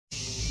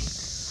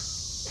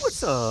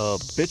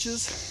These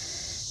bitches,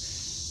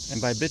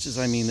 and by bitches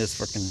I mean this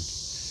fucking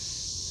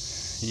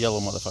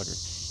yellow motherfucker.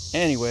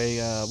 Anyway,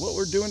 what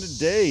we're doing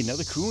today,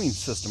 another cooling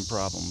system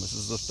problem. This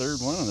is the third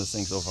one on this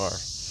thing so far.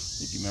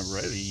 If you remember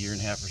right, a year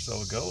and a half or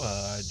so ago,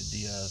 I did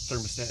the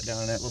thermostat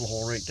down in that little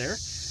hole right there.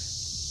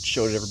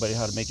 Showed everybody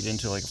how to make it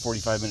into like a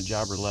 45-minute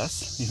job or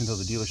less, even though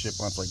the dealership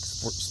wants like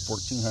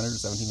 1,400,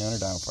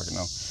 1,700, I don't fucking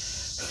know.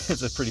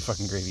 It's a pretty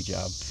fucking gravy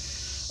job.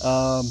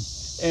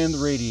 And the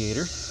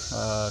radiator,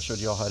 showed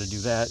you all how to do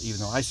that,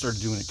 even though I started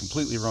doing it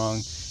completely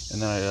wrong,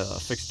 and then I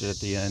fixed it at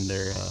the end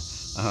there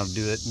on how to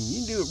do it, and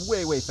you can do it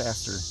way, way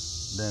faster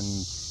than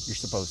you're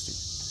supposed to.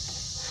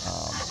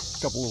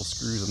 A couple little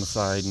screws on the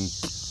side, and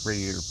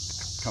radiator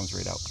comes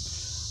right out.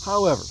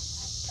 However,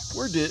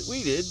 we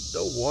did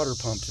a water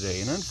pump today,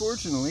 and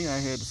unfortunately I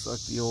had to suck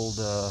the old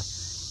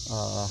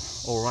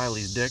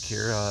O'Reilly's dick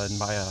here and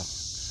buy a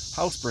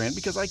house brand,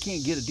 because I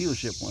can't get a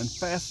dealership one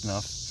fast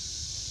enough,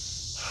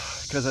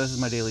 because this is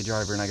my daily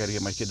driver and I got to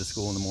get my kid to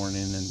school in the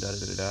morning and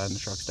and the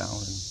truck's down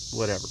and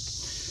whatever.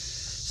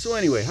 So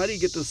anyway, how do you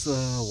get this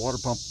water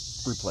pump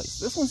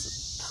replaced? This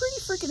one's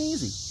pretty freaking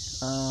easy.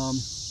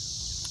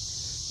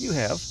 You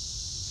have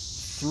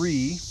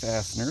 3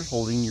 fasteners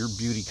holding your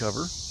beauty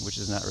cover, which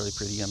is not really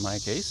pretty in my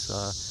case.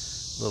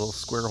 Little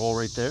square hole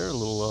right there, a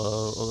little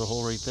other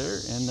hole right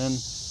there, and then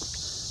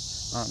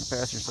on the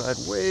passenger side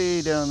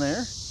way down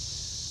there,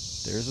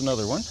 there's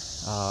another one.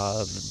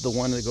 The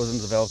one that goes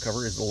into the valve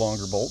cover is the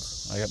longer bolt.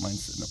 I got mine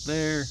sitting up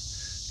there,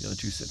 the other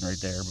 2 sitting right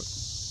there, but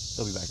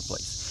they'll be back in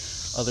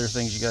place. Other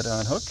things you got to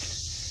unhook,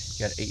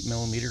 you got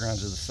 8mm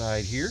onto the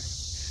side here,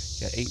 you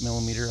got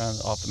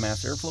 8mm off the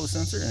mass airflow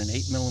sensor, and an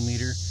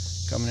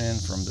 8mm coming in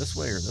from this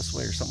way or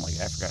something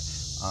like that, I forgot,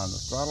 on the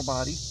throttle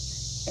body.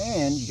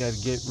 And you got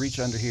to reach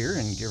under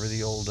here and give her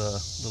the old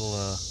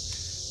little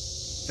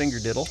finger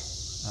diddle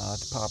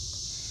to pop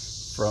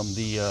from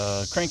the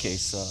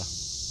crankcase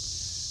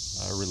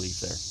relief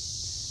there.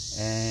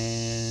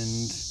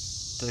 And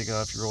take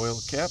off your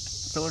oil cap,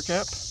 filler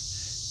cap,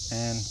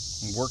 and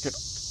work it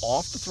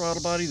off the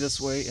throttle body this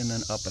way and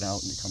then up and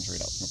out, and it comes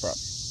right out, no problem.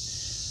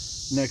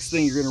 Next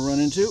thing you're going to run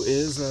into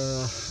is,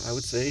 I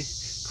would say,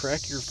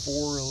 crack your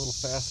 4 little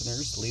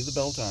fasteners, leave the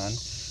belt on,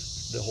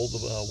 to hold the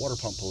water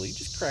pump pulley.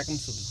 Just crack them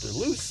so that they're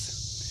loose.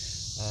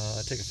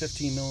 Take a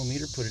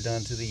 15mm, put it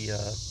onto the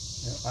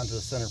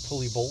center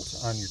pulley bolt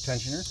on your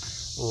tensioner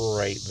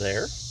right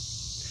there.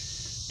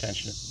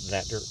 Tension it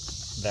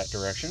that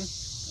direction.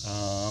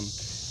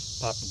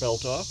 Pop the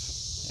belt off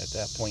at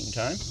that point in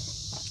time.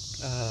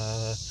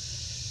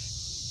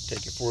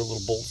 Take your 4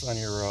 little bolts on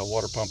your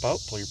water pump out,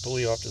 pull your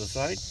pulley off to the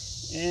side,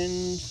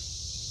 and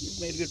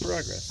you've made good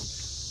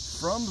progress.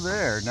 From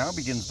there, now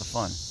begins the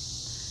fun.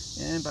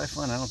 And by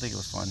fun, I don't think it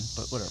was fun,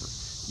 but whatever.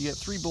 You got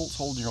 3 bolts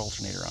holding your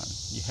alternator on.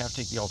 You have to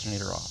take the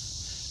alternator off.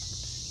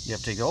 You have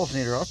to take the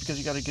alternator off because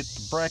you got to get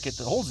the bracket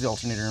that holds the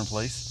alternator in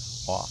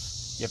place off.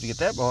 You have to get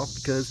that off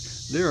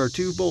because there are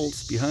 2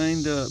 bolts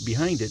behind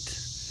it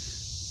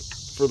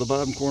for the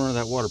bottom corner of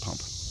that water pump.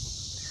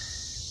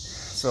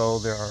 So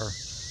there are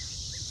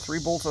 3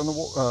 bolts on the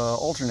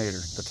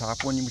alternator. The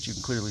top one, which you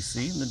can clearly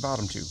see, and the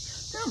bottom 2.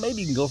 Now,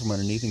 maybe you can go from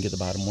underneath and get the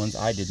bottom ones.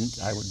 I didn't.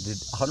 I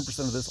did 100%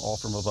 of this all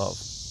from above.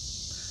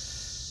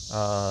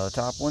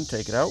 Top one,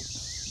 take it out.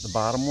 The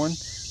bottom one,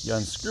 you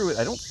unscrew it.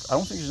 I don't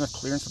think there's enough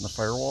clearance on the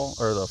firewall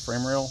or the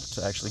frame rail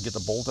to actually get the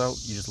bolt out.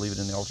 You just leave it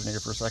in the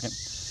alternator for a second.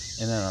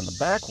 And then on the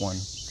back one,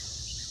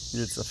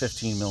 it's a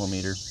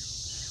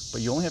 15mm,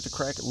 but you only have to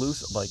crack it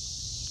loose like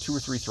 2 or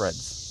 3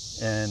 threads.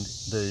 And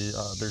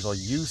there's a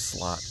U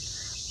slot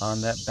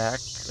on that back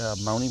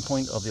mounting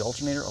point of the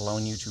alternator,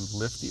 allowing you to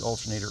lift the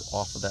alternator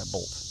off of that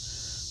bolt.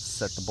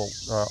 Set the bolt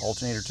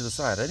alternator to the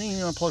side. I didn't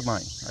even unplug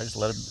mine. I just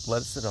let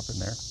it sit up in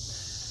there.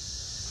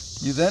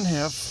 You then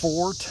have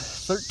 4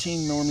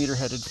 13mm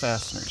headed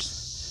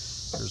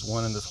fasteners. There's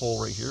one in this hole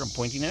right here I'm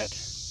pointing at.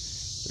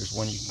 There's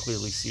one you can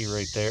clearly see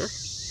right there.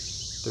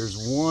 There's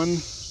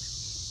one,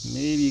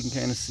 maybe you can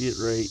kind of see it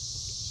right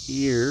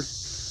here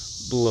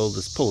below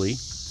this pulley.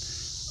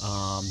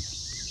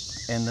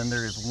 And then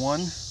there is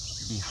one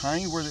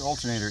behind where the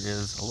alternator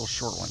is, a little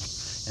short one.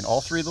 And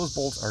all 3 of those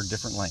bolts are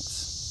different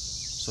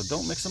lengths. So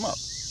don't mix them up.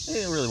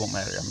 It really won't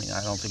matter. I mean,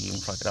 I don't think you can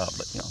fuck it up,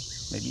 but you know,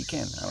 maybe you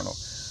can. I don't know.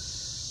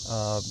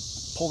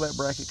 Pull that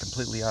bracket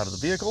completely out of the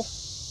vehicle,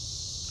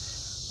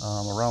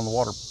 around the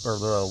water or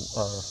the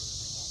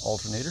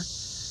alternator.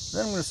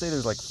 Then I'm going to say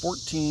there's like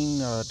 14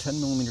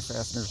 10mm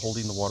fasteners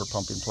holding the water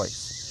pump in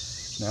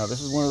place. Now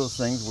this is one of those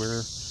things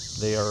where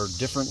they are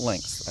different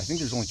lengths. I think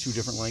there's only 2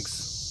 different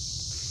lengths.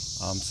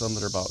 Some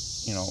that are about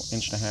 1.5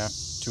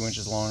 inches, 2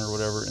 inches long or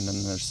whatever, and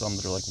then there's some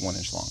that are like 1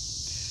 inch long.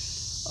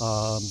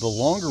 The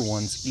longer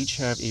ones each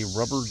have a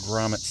rubber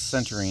grommet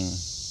centering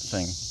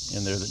thing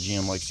in there that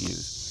GM likes to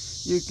use.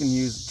 You can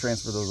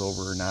transfer those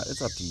over or not,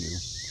 it's up to you.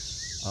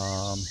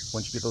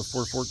 Once you get those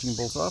 4 14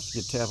 bolts off,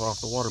 you tap off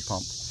the water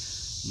pump.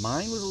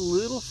 Mine was a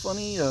little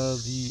funny.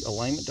 The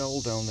alignment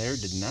dowel down there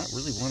did not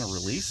really want to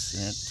release,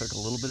 and it took a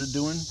little bit of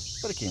doing,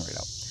 but it came right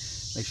out.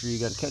 Make sure you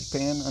got a catch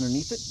pan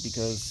underneath it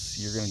because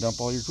you're going to dump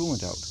all your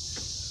coolant out.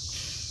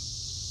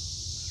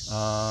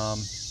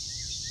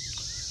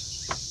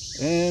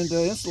 And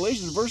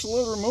installation is versatile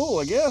load removal,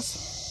 I guess.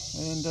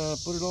 And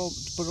put it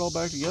all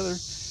back together.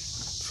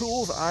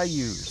 Tools I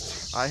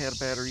used. I had a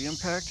battery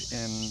impact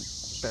and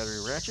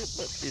battery ratchet,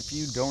 but if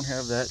you don't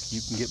have that,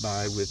 you can get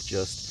by with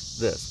just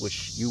this,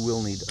 which you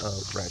will need a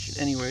ratchet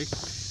anyway.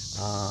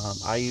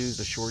 I used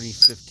a shorty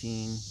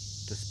 15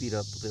 to speed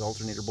up the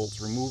alternator bolts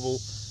removal,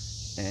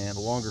 and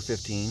a longer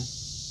 15.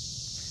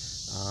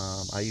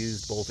 I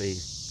used both a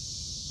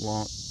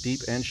long,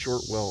 deep and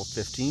short well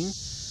 15,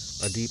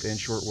 a deep and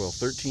short well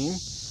 13,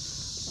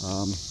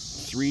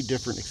 3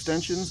 different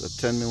extensions, a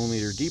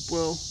 10mm deep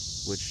well,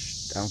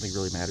 which I don't think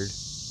really mattered.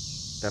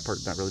 That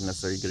part not really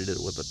necessary. You could have did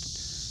it with a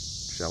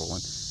shallow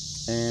one,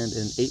 and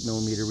an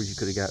 8mm, which you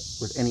could have got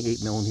with any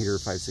 8mm or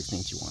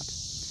 5/16 you want.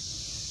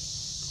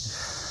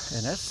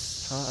 And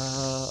that's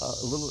a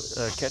little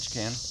catch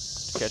can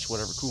to catch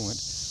whatever coolant,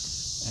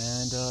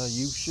 and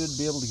you should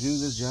be able to do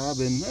this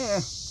job in,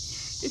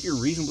 if you're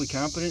reasonably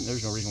competent,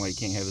 there's no reason why you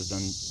can't have this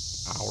done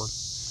hour.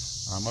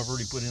 I've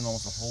already put in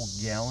almost a whole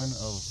gallon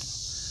of,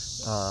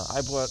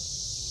 I bought,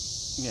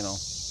 you know,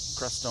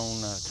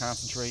 Crestone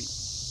concentrate.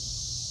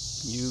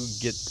 You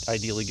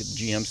ideally get the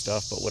GM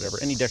stuff, but whatever.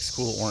 Any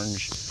Dexcool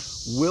orange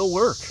will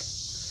work.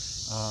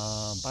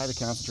 Buy the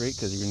concentrate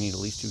because you're gonna need at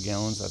least 2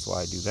 gallons. That's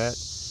why I do that.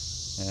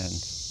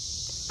 And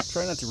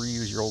try not to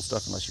reuse your old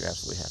stuff unless you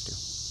absolutely have to.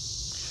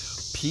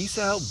 Peace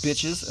out,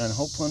 bitches, and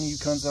hope plenty of you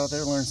cunts out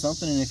there learned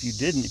something. And if you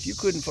didn't, if you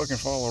couldn't fucking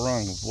follow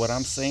along with what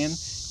I'm saying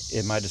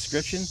in my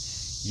description,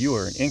 you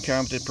are an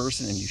incompetent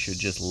person and you should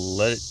just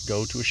let it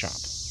go to a shop.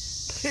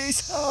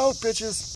 Peace out, bitches.